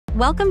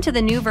Welcome to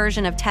the new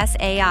version of Tess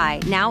AI,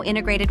 now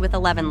integrated with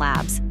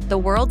ElevenLabs, the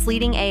world's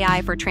leading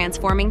AI for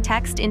transforming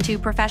text into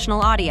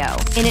professional audio.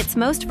 In its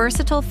most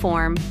versatile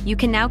form, you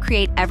can now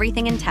create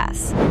everything in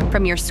Tess,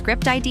 from your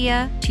script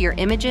idea, to your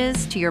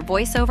images, to your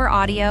voiceover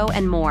audio,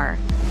 and more.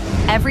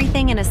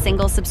 Everything in a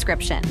single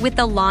subscription. With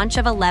the launch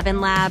of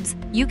ElevenLabs,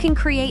 you can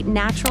create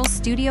natural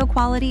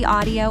studio-quality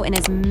audio in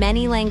as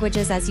many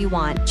languages as you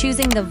want,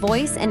 choosing the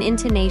voice and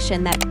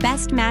intonation that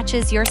best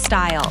matches your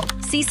style.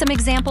 See some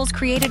examples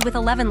created with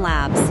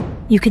ElevenLabs.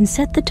 You can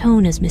set the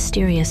tone as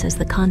mysterious as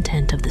the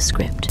content of the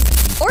script.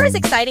 Or as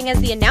exciting as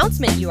the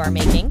announcement you are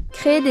making.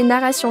 Créez des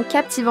narrations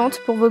captivantes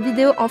pour vos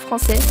vidéos en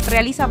français.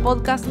 Realiza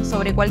podcast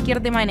sobre cualquier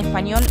tema en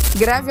español.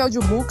 Grave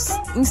audiobooks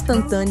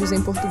instantâneos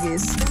em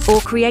português.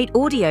 Or create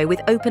audio with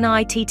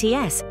OpenAI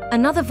TTS,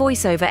 another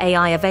voiceover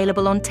AI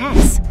available on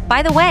Tess.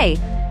 By the way,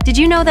 did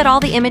you know that all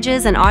the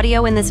images and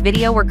audio in this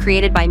video were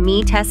created by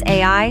me, Tess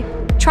AI?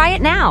 Try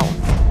it now!